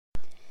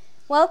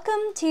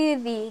Welcome to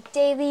the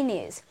Daily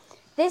News.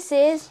 This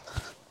is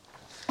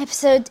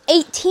episode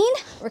 18,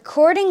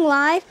 recording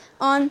live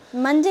on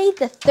Monday,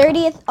 the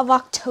 30th of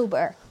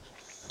October.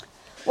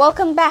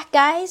 Welcome back,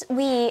 guys.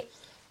 We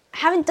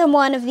haven't done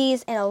one of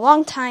these in a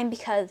long time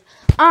because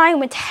I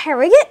went to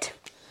Harrogate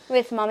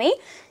with Mummy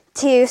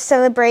to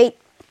celebrate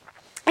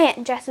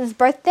Aunt Jess's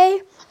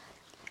birthday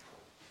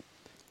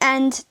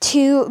and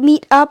to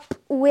meet up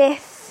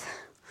with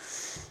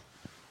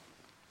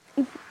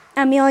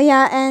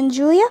Amelia and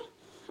Julia.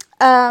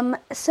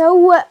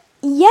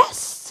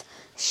 Yes,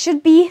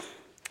 should be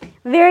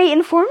very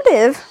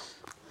informative.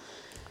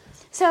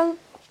 So,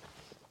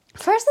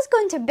 first let's go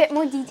into a bit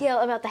more detail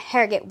about the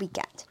Harrogate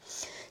weekend.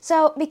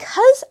 So,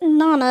 because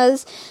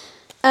Nana's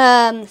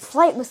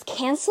flight was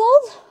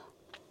cancelled,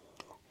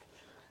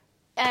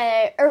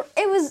 or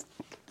it was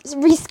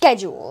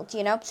rescheduled,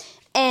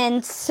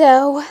 and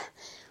so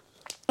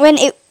when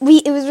it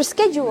was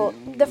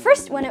rescheduled, the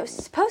first when it was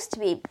supposed to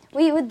be,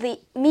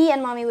 me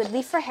and Mommy would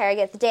leave for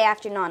Harrogate the day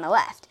after Nana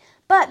left.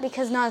 But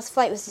because Nana's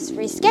flight was just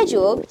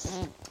rescheduled,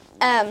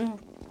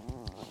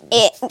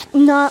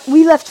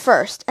 we left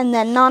first, and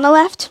then Nana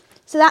left.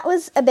 So that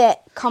was a bit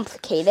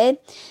complicated.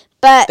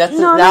 But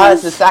now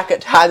it's the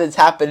second time it's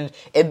happened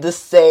in the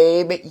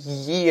same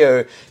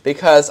year,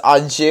 because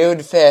on June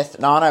 5th,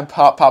 Nana and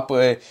Pop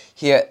were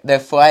here. Their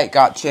flight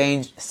got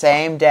changed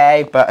same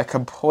day, but a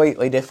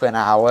completely different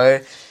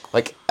hour.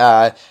 But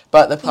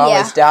the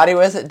problem is Daddy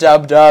was at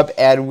Dub Dub,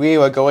 and we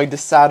were going to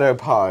Center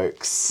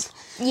Parks.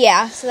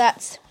 Yeah, so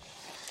that's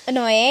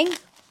annoying.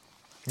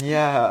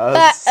 Yeah.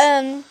 But,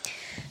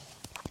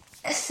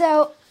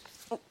 so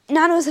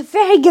Nana was a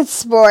very good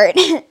sport,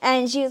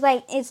 and she was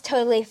like, it's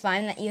totally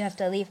fine that you have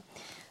to leave.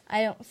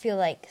 I don't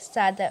feel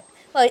sad that,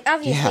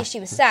 obviously she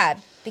was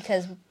sad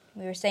because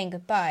we were saying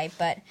goodbye,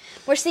 but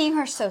we're seeing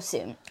her so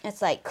soon.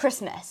 It's like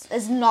Christmas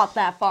is not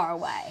that far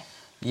away.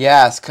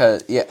 Yes,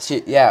 we're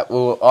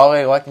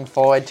already looking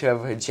forward to a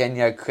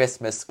Virginia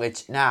Christmas,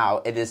 which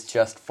now it is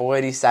just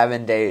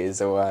 47 days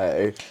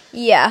away.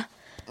 Yeah.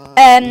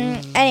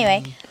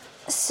 Anyway,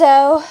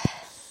 so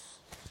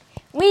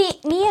me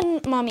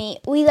and Mommy,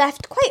 we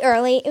left quite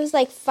early. It was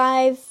like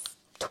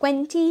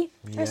 5:20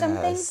 or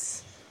something.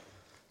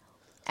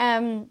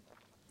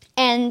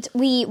 And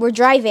we were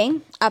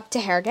driving up to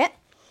Harrogate,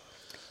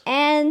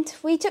 and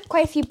we took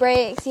quite a few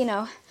breaks.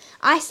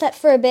 I slept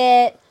for a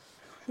bit,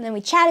 and then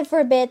we chatted for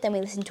a bit. Then we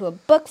listened to a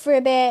book for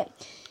a bit,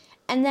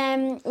 and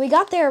then we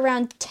got there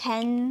around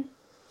 10,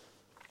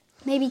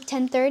 maybe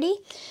 10:30.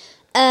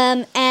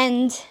 And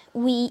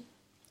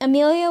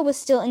Amelia was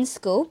still in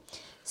school,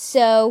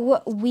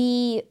 so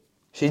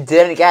She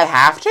didn't get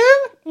half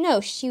term?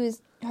 No,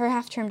 her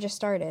half term just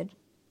started.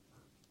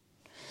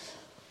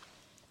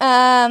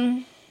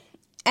 And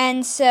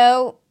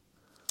so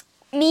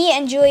me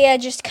and Julia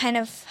just kind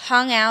of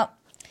hung out,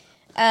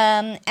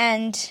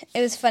 and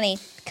it was funny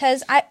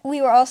because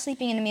we were all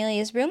sleeping in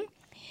Amelia's room,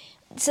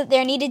 so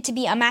there needed to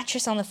be a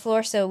mattress on the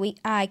floor so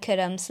I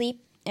could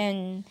sleep,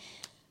 and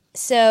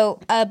so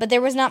but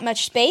there was not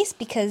much space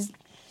because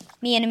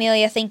me and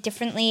Amelia think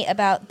differently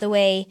about the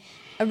way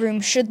a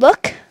room should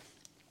look.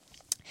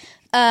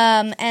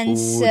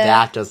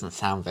 That doesn't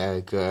sound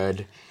very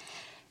good.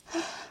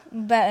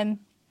 But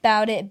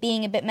about it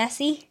being a bit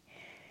messy.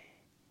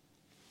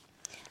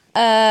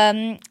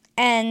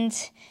 And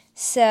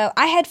so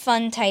I had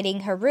fun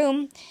tidying her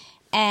room,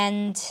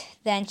 and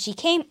then she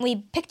came, we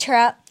picked her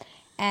up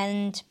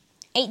and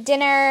ate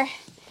dinner,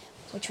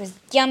 which was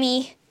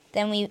yummy.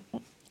 Then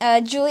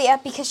Julia,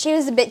 because she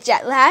was a bit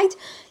jet lagged,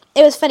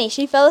 it was funny,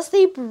 she fell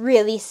asleep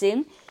really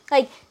soon.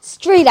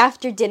 Straight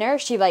after dinner,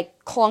 she,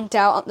 clonked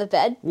out on the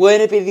bed.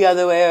 Wouldn't it be the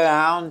other way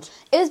around?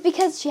 It was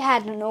because she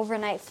had an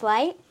overnight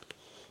flight.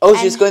 Oh,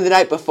 she was going the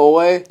night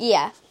before?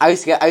 Yeah. I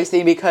was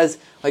thinking because,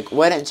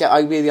 wouldn't jet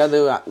lag be the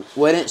other way?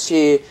 Wouldn't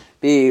she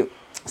be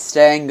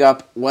staying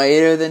up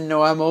later than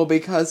normal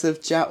because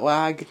of jet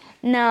lag?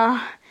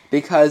 No.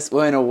 Because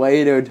we're in a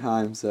later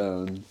time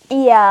zone.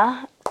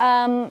 Yeah.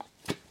 And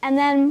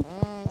then,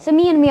 so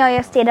me and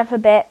Amelia stayed up a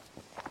bit,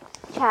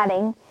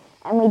 chatting,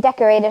 and we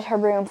decorated her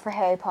room for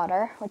Harry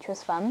Potter, which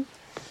was fun.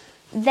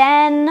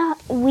 Then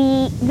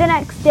the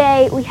next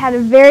day, we had a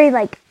very,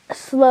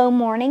 slow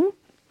morning,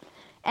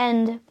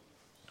 and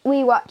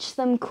we watched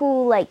some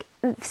cool,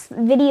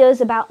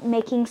 videos about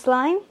making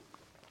slime,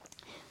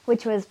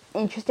 which was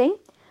interesting.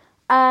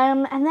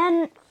 And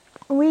then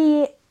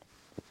we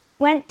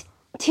went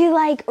to,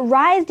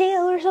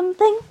 Rysdale or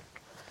something,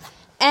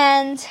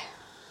 and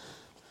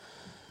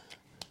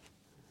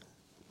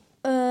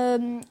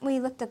we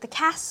looked at the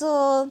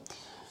castle,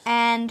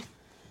 and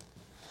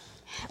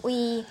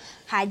we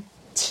had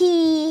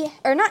tea,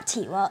 or not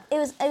tea, well, it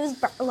was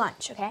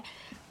lunch, okay?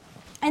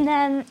 And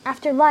then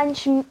after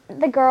lunch, me and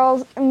the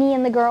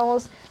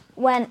girls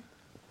went,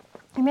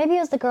 or maybe it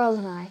was the girls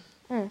and I,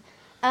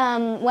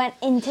 went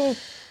into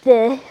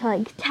the,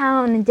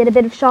 town and did a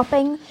bit of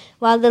shopping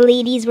while the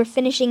ladies were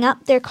finishing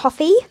up their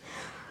coffee.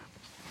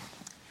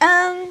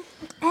 And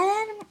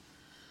then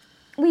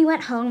we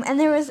went home, and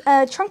there was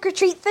a trunk or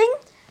treat thing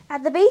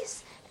at the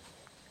base.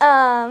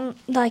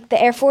 like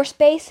the Air Force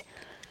Base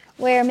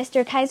where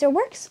Mr. Kaiser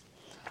works.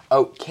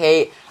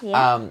 Okay.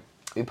 Yeah.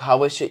 You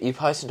probably shouldn't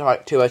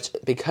talk too much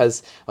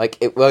because, like,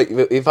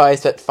 we've already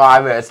spent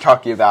 5 minutes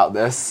talking about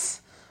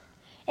this.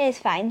 It is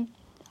fine.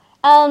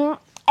 And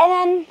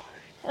then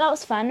that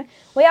was fun.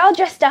 We all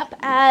dressed up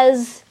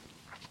as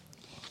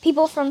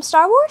people from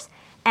Star Wars,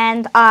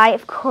 and I,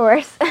 of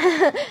course,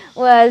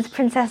 was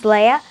Princess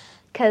Leia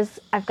because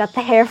I've got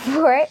the hair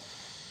for it.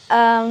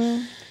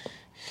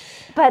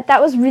 But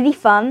that was really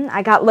fun.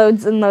 I got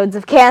loads and loads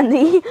of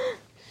candy.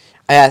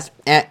 Yes,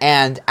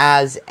 and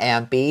as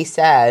Aunt B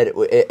said,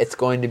 it's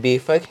going to be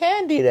for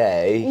Candy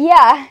Day.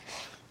 Yeah.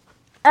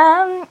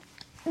 Then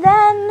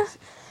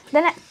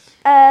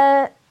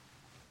that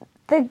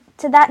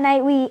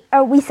night we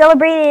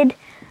celebrated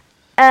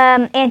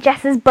Aunt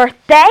Jess's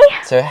birthday.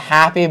 So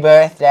happy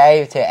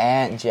birthday to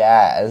Aunt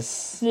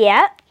Jess.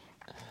 Yeah.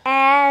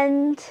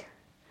 And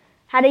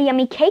had a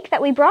yummy cake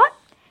that we brought.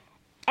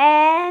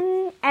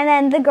 And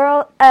then the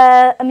girl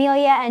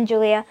Amelia and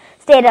Julia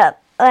stayed up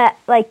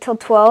till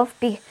 12,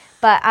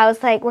 but I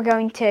was like, we're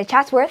going to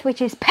Chatsworth,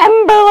 which is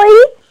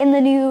Pemberley, in the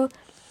new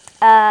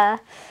Pride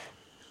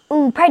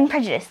and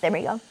Prejudice. There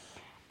we go.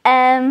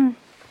 And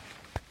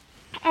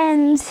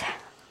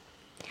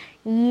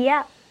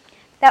yeah,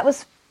 that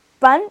was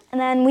fun. And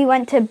then we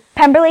went to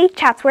Pemberley,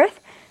 Chatsworth,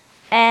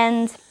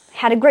 and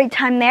had a great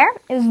time there.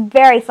 It was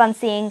very fun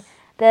seeing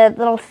the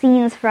little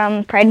scenes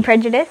from Pride and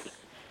Prejudice,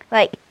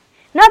 like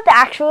not the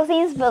actual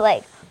scenes, but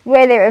like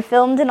where they were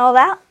filmed and all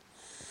that.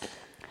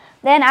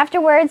 Then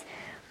afterwards,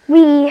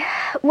 we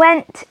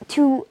went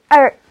to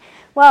the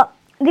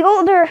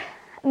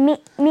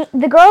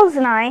girls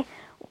and I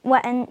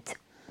went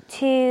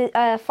to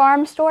a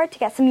farm store to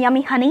get some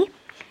yummy honey,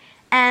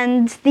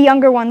 and the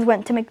younger ones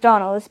went to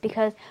McDonald's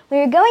because they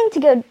were going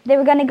to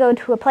go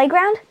to a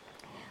playground,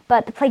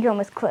 but the playground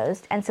was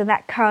closed, and so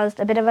that caused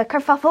a bit of a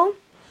kerfuffle.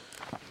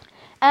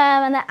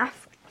 And then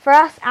for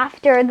us,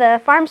 after the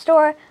farm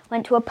store,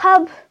 went to a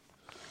pub,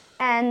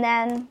 and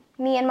then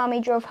me and Mommy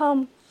drove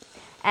home.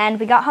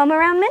 And we got home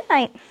around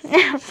midnight.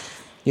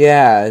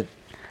 Yeah.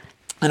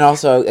 And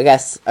also, I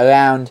guess,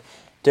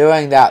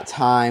 during that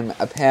time,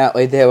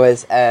 apparently there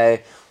was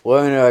a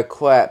lunar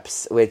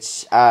eclipse,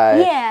 which,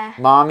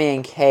 Mommy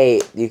and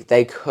Kate,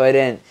 they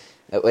couldn't,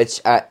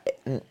 which,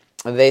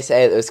 they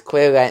say it was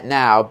clear right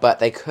now, but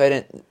they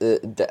couldn't,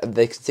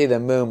 they could see the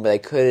moon, but they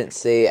couldn't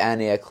see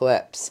any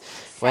eclipse.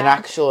 When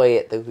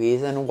actually, the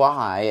reason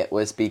why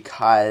was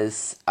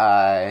because,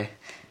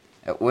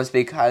 they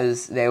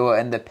were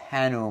in the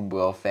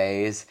penumbral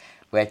phase,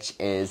 which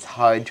is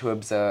hard to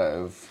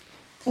observe.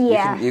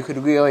 Yeah. You could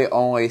really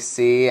only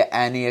see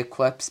any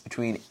eclipse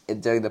during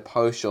the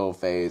partial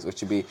phase,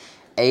 which would be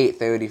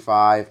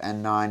 8:35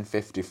 and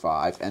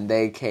 9:55, and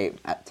they came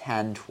at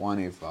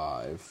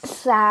 10:25.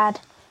 Sad.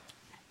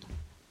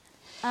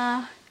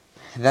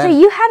 So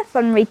you had a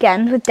fun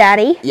weekend with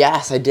Daddy.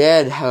 Yes, I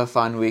did have a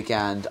fun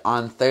weekend.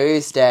 On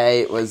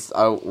Thursday was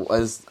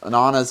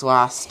Nana's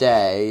last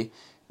day.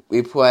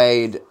 We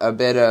played a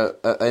bit of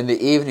in the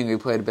evening. We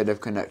played a bit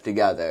of Connect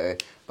Together,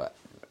 but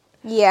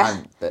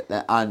yeah.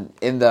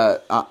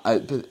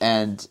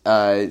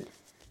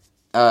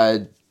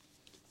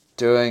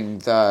 During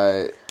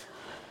the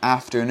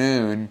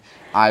afternoon,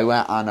 I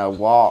went on a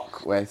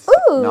walk with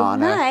Nana.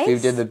 Nice. We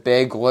did the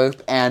big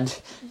loop, and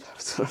it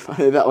was sort of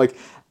funny that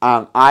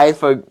I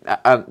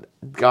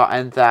got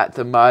into that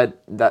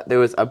there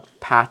was a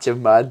patch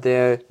of mud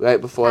there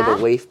right before the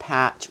leaf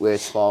patch where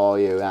it's follow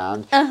you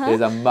around.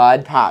 There's a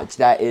mud patch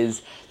that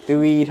is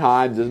 3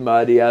 times as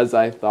muddy as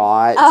I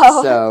thought.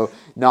 Oh. So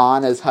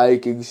Nana's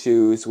hiking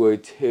shoes were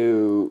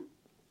too.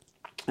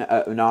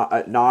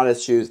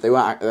 Nana's shoes, they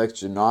weren't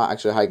not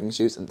actually hiking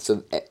shoes, and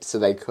so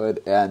they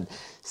could, and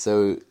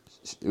so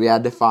we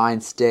had to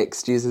find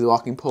sticks to use as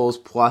walking poles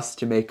plus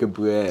to make a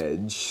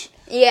bridge.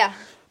 Yeah.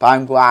 But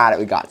I'm glad that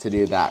we got to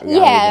do that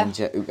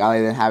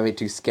rather than having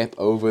to skip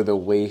over the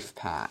leaf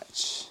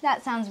patch.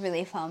 That sounds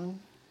really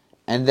fun.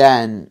 And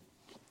then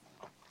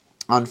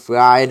on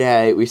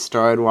Friday, we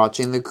started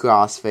watching the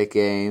CrossFit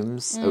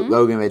Games,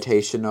 Rogue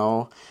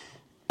Invitational,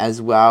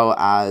 as well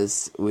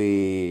as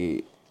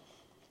we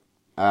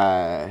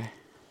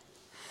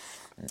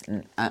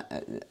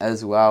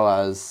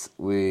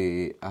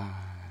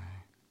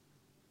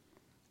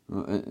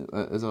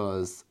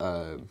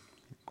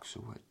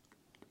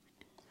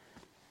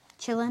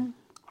Chillin'.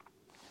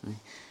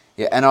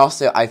 Yeah, and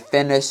also I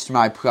finished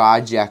my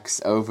projects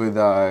over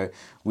the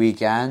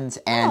weekend,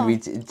 and we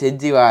did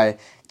do a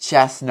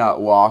chestnut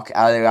walk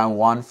at around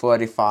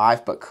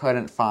 1:45, but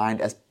couldn't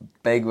find as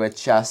big of a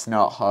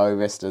chestnut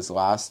harvest as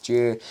last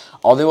year.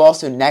 Although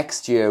also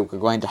next year we're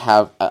going to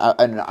have,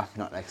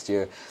 not next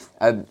year,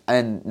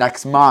 and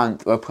next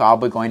month we're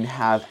probably going to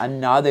have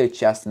another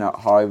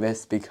chestnut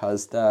harvest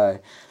because the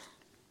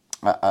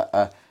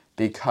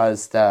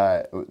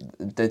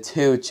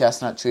 2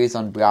 chestnut trees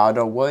on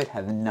Browder Wood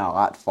have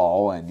not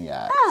fallen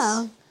yet.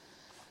 Oh,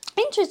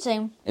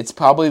 interesting. It's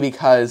probably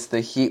because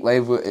the heat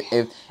wave,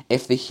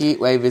 if the heat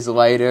wave is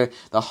later,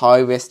 the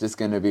harvest is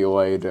going to be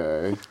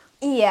later.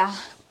 Yeah.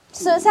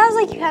 So it sounds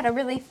like you had a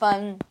really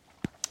fun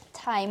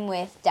time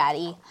with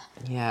Daddy.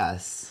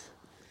 Yes.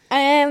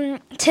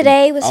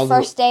 Today was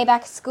first day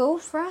back at school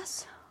for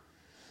us.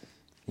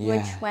 Yeah.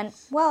 Which went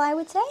well, I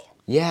would say.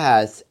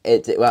 Yes,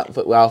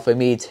 well for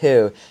me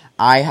too.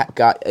 I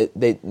got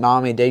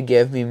Mommy did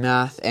give me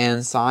math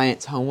and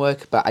science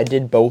homework, but I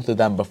did both of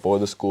them before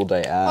the school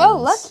day ends. Oh,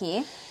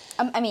 lucky!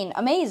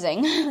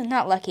 Amazing.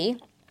 Not lucky.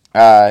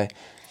 I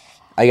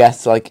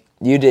guess like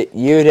you did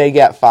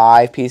get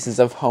 5 pieces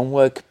of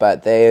homework,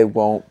 but they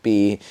won't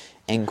be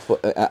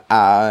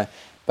but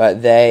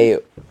they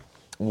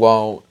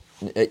won't.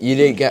 You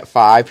did get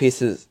 5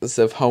 pieces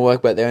of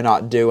homework, but they're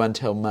not due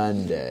until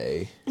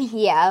Monday.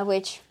 Yeah,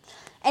 which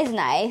is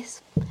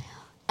nice.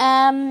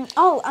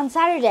 On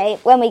Saturday,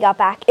 when we got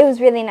back, it was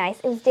really nice.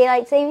 It was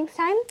daylight savings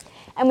time,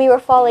 and we were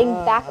falling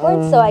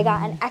backwards, so I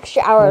got an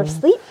extra hour of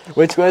sleep.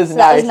 Which was So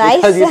nice, that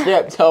was because you nice.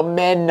 slept till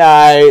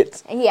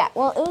midnight. Yeah,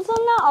 well, it was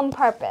not on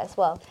purpose.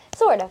 Well,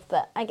 sort of,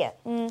 but I get.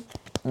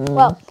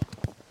 Well,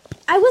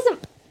 I wasn't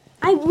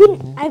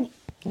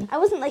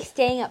like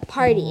staying up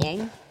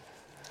partying.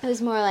 It was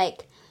more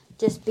like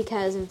just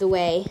because of the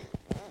way,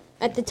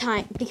 at the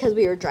time, because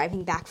we were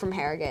driving back from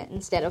Harrogate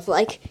instead of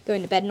like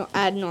going to bed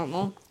at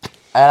normal.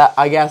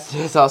 I guess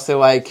it's also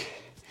like,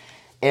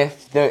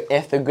 if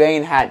the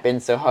rain had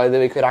been so hard that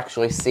we could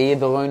actually see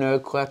the lunar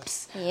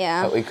eclipse,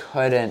 Yeah. but we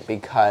couldn't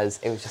because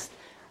it was just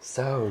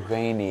so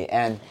rainy.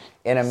 And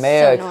in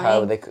America,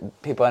 annoying.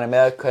 people in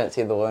America couldn't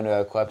see the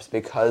lunar eclipse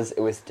because it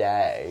was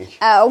day.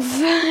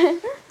 Oh.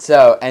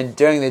 So, and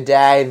during the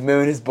day, the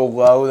moon is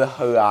below the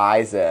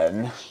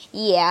horizon.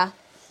 Yeah.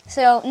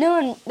 So no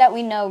one that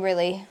we know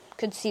really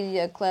could see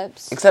the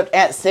eclipse. Except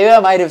Aunt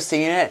Sarah might have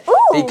seen it.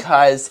 Ooh.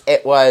 Because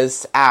it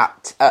was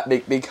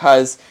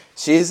because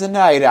she's a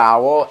night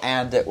owl,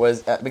 and it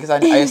was because I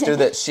understood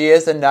that she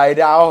is a night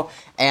owl,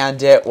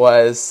 and it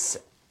was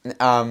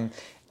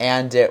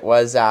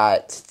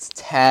at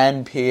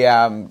 10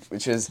 p.m.,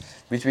 which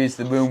means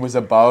the moon was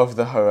above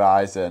the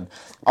horizon.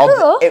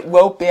 Cool. It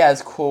won't be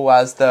as cool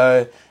as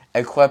the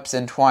eclipse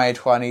in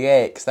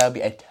 2028, because that'll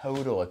be a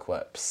total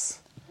eclipse.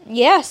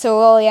 Yeah. So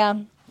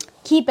we'll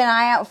keep an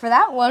eye out for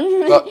that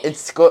one. Well,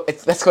 that's going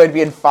to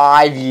be in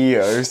 5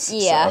 years.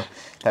 Yeah. So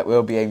that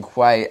will be in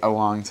quite a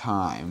long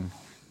time.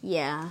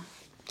 Yeah.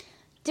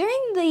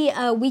 During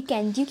the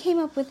weekend, you came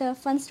up with a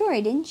fun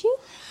story, didn't you?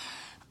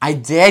 I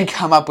did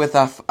come up with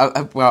a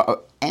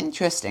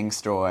interesting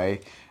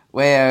story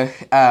where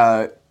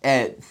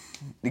it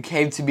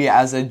came to me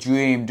as a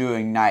dream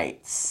during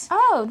nights.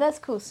 Oh, that's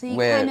cool. So you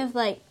Where- kind of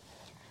like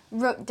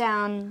wrote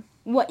down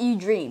what you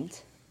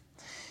dreamed.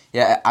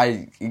 Yeah,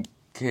 I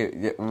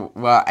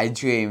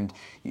dreamed.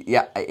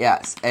 Yeah,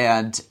 yes,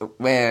 and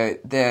where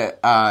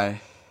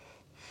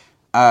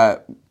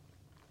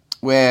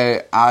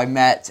I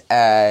met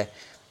a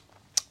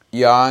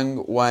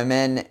young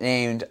woman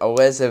named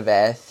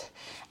Elizabeth,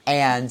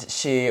 and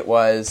she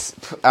was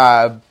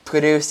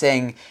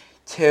producing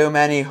too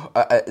many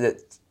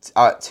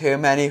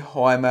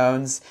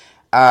hormones,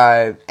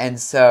 and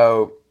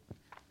so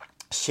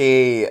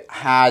she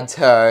had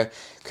to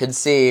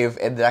conceive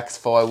in the next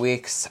 4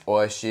 weeks,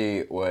 or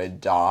she would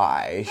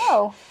die.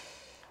 Oh,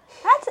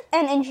 that's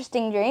an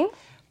interesting dream.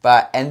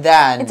 And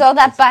then It's all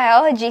that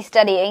biology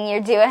studying you're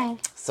doing.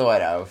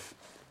 sort of.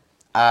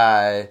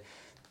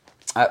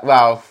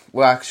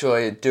 We'll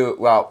actually do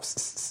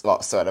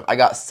sort of. I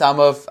got some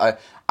of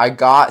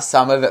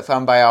it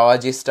from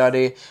biology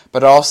study,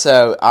 but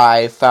also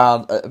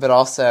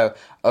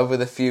over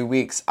the few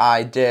weeks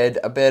I did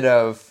a bit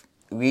of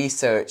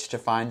research to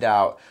find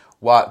out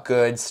what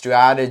good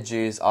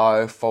strategies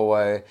are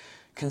for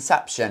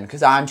conception,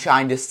 because I'm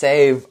trying to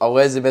save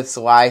Elizabeth's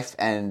life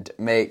and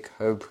make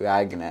her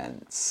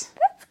pregnant.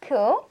 That's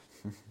cool.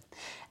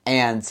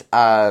 And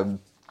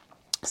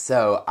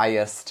so I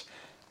just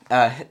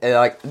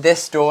like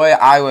this story,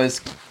 I was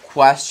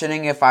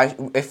questioning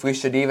if we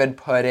should even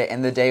put it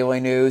in the Daily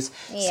News.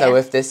 Yeah. So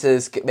if this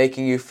is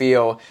making you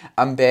feel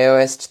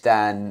embarrassed,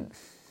 then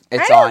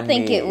it's I on don't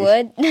think me. it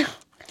would.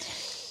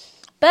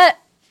 But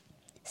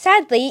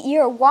sadly,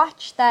 your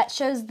watch that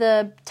shows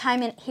the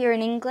time here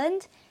in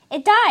England,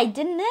 it died,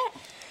 didn't it?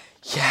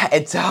 Yeah,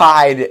 it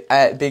died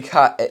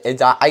because it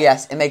died. I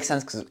guess it makes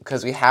sense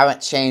because we haven't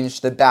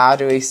changed the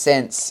battery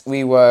since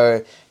we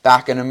were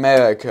back in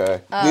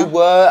America. We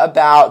were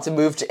about to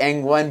move to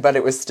England, but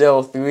it was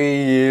still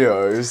 3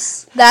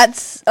 years.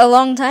 That's a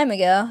long time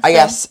ago. I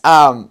guess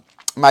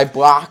my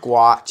black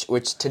watch,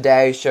 which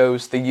today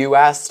shows the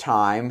U.S.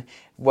 time,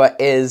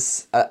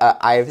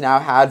 I've now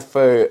had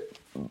for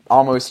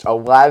almost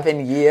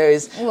 11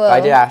 years, Whoa. but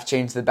I did have to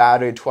change the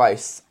battery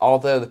twice.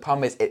 Although the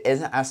problem is it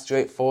isn't as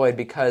straightforward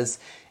because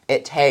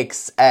it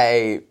takes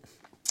a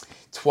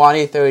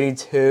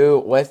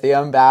 2032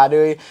 lithium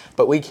battery,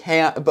 but we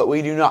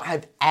do not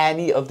have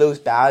any of those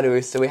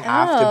batteries, so we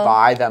have to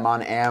buy them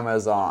on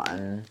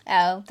Amazon.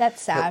 Oh,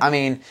 that's sad. I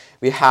mean,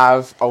 we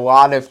have a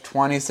lot of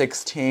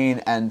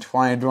 2016 and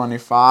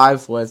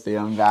 2025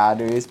 lithium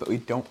batteries, but we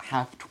don't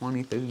have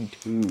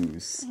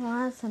 2032s.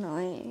 Well, that's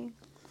annoying.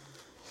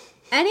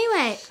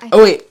 Anyway.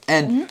 Oh wait,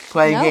 and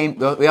play No. game.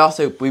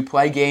 We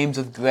play games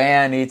with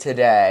Granny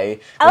today.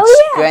 Oh, Which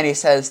yeah. Granny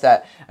says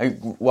that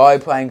while we're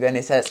playing,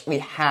 Granny says we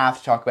have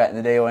to talk about it in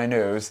the Daily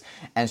News,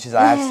 and she's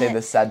like, I have to say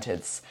this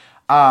sentence.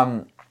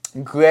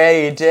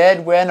 Granny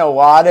did win a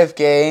lot of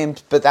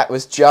games, but that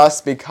was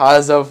just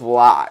because of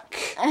luck.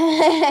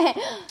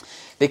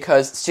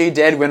 Because she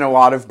did win a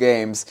lot of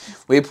games.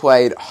 We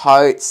played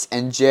Hearts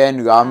and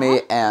Gin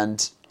Rummy,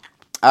 and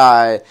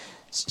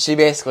she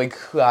basically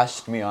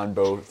crushed me on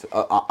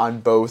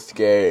both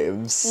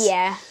games.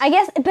 Yeah, I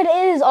guess, but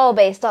it is all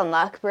based on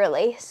luck,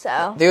 really,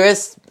 so. There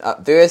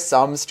is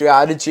some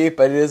strategy,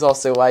 but it is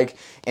also like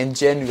in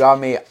Gin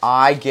Rummy,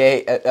 I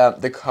gave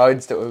the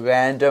cards that were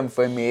random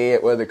for me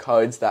were the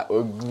cards that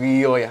were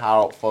really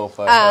helpful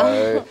for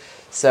her.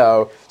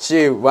 So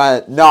she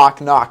went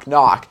knock, knock,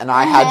 knock, and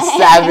I had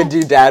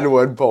 70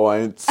 Deadwood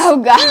points. Oh,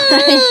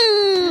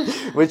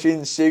 gosh. Which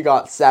means she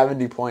got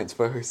 70 points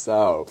for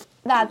herself.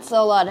 That's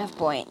a lot of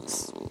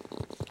points.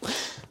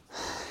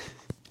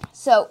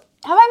 So,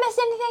 have I missed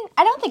anything?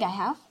 I don't think I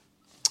have.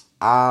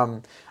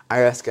 I'm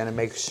just gonna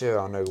make sure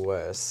on her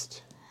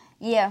list.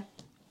 Yeah.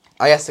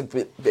 I guess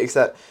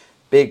except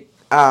big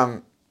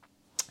and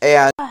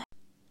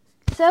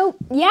So,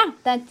 yeah,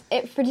 that's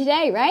it for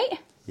today, right?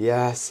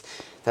 yes,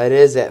 that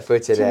is it for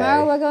today.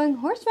 Tomorrow we're going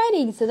horse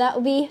riding, so that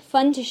will be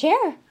fun to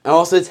share. And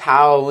also, it's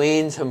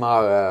Halloween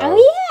tomorrow.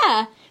 Oh,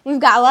 yeah. We've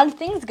got a lot of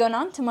things going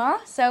on tomorrow,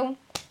 so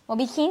we'll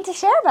be keen to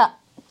share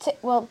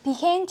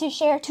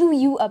to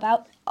you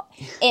about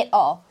it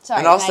all. Sorry,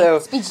 And also, my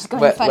speech is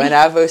going funny.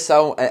 whenever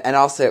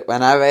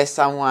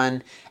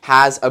someone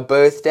has a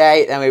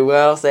birthday, then we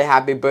will say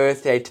happy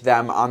birthday to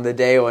them on the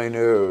Daily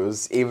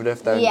News, even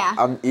if they're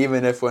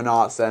even if we're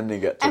not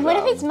sending it to and them. what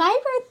if it's my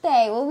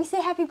birthday? Will we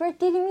say happy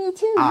birthday to me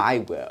too? I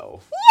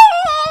will.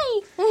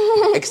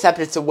 Yay! Except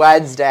it's a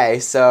Wednesday,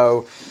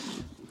 so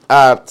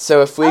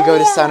if we go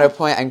to Center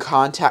Point and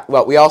contact,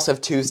 we also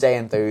have Tuesday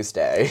and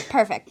Thursday.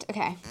 Perfect.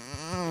 Okay.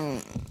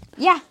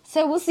 Yeah.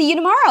 So we'll see you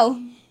tomorrow.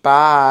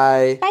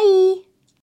 Bye. Bye.